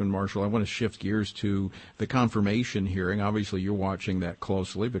 Congressman Marshall. I want to shift gears to the confirmation hearing. Obviously, you're watching that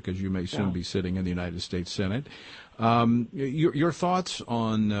closely because you may soon be sitting in the United States Senate. Your thoughts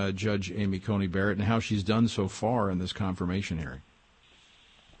on Judge Amy Coney Barrett and how she's done so far in this confirmation hearing?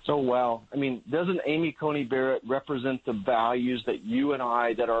 So well. I mean, doesn't Amy Coney Barrett represent the values that you and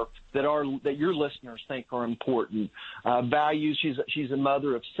I, that your listeners think are important? Values. She's a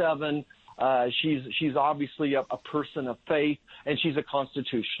mother of 7. She's obviously a person of faith, and she's a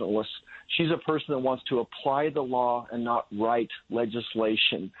constitutionalist. She's a person that wants to apply the law and not write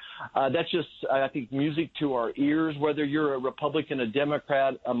legislation. That's just, I think, music to our ears, whether you're a Republican, a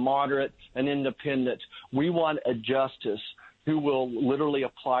Democrat, a moderate, an independent. We want a justice who will literally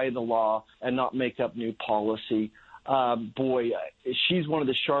apply the law and not make up new policy. She's one of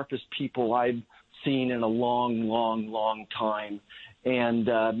the sharpest people I've seen in a long, long, long time. And,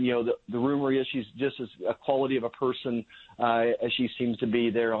 the rumor is she's just as a quality of a person as she seems to be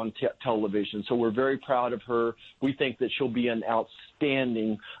there on television. So we're very proud of her. We think that she'll be an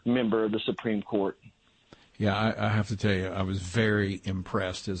outstanding member of the Supreme Court. Yeah, I have to tell you, I was very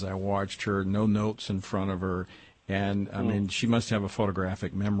impressed as I watched her, no notes in front of her. And, I mean, she must have a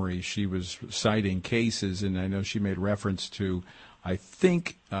photographic memory. She was citing cases, and I know she made reference to, I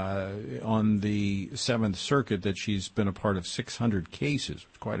think, on the Seventh Circuit that she's been a part of 600 cases,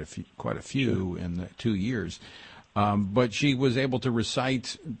 quite a few in 2 years. But she was able to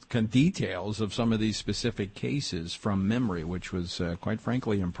recite details of some of these specific cases from memory, which was, quite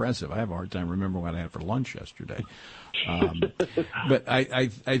frankly, impressive. I have a hard time remembering what I had for lunch yesterday. But I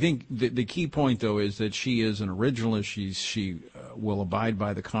think the key point, though, is that she is an originalist. She will abide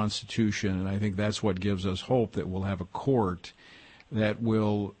by the Constitution, and I think that's what gives us hope that we'll have a court that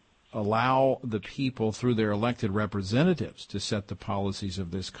will allow the people, through their elected representatives, to set the policies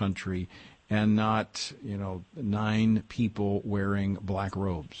of this country, and not, 9 people wearing black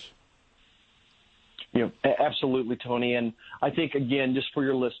robes. Absolutely, Tony. And I think, again, just for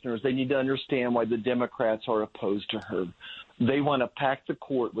your listeners, they need to understand why the Democrats are opposed to her. They want to pack the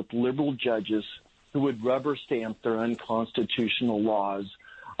court with liberal judges who would rubber stamp their unconstitutional laws.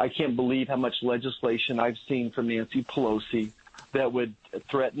 I can't believe how much legislation I've seen from Nancy Pelosi that would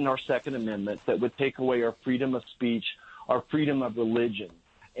threaten our Second Amendment, that would take away our freedom of speech, our freedom of religion.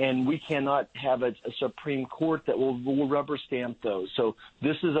 And we cannot have a Supreme Court that will rubber stamp those. So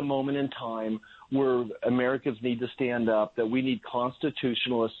this is a moment in time where Americans need to stand up, that we need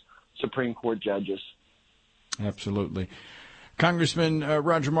constitutionalist Supreme Court judges. Absolutely. Congressman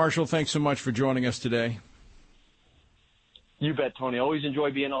Roger Marshall, thanks so much for joining us today. You bet, Tony. Always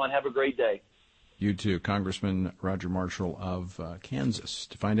enjoy being on. Have a great day. You too. Congressman Roger Marshall of Kansas.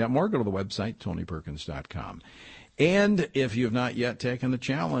 To find out more, go to the website, TonyPerkins.com. And if you have not yet taken the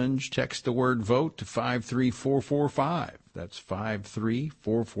challenge, text the word VOTE to 53445. That's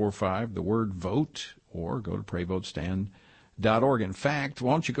 53445, the word VOTE, or go to PrayVoteStand.org. In fact,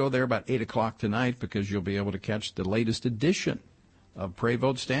 why don't you go there about 8 o'clock tonight, because you'll be able to catch the latest edition of Pray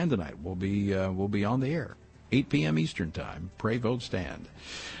Vote Stand tonight. We'll be on the air, 8 p.m. Eastern Time, Pray Vote Stand.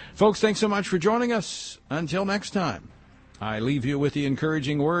 Folks, thanks so much for joining us. Until next time, I leave you with the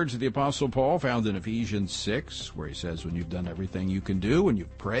encouraging words of the Apostle Paul found in Ephesians 6, where he says, when you've done everything you can do, when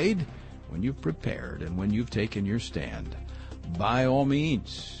you've prayed, when you've prepared, and when you've taken your stand, by all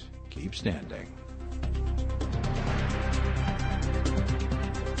means, keep standing.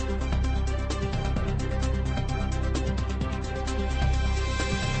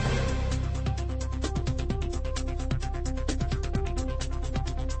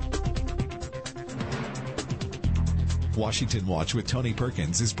 Washington Watch with Tony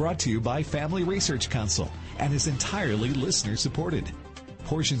Perkins is brought to you by Family Research Council and is entirely listener-supported.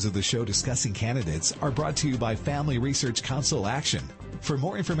 Portions of the show discussing candidates are brought to you by Family Research Council Action. For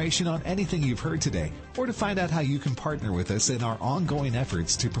more information on anything you've heard today, or to find out how you can partner with us in our ongoing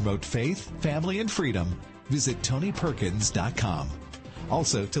efforts to promote faith, family, and freedom, visit TonyPerkins.com.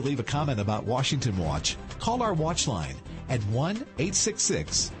 Also, to leave a comment about Washington Watch, call our watch line at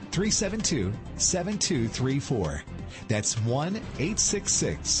 1-866-372-7234. That's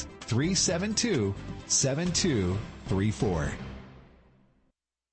 1-866-372-7234.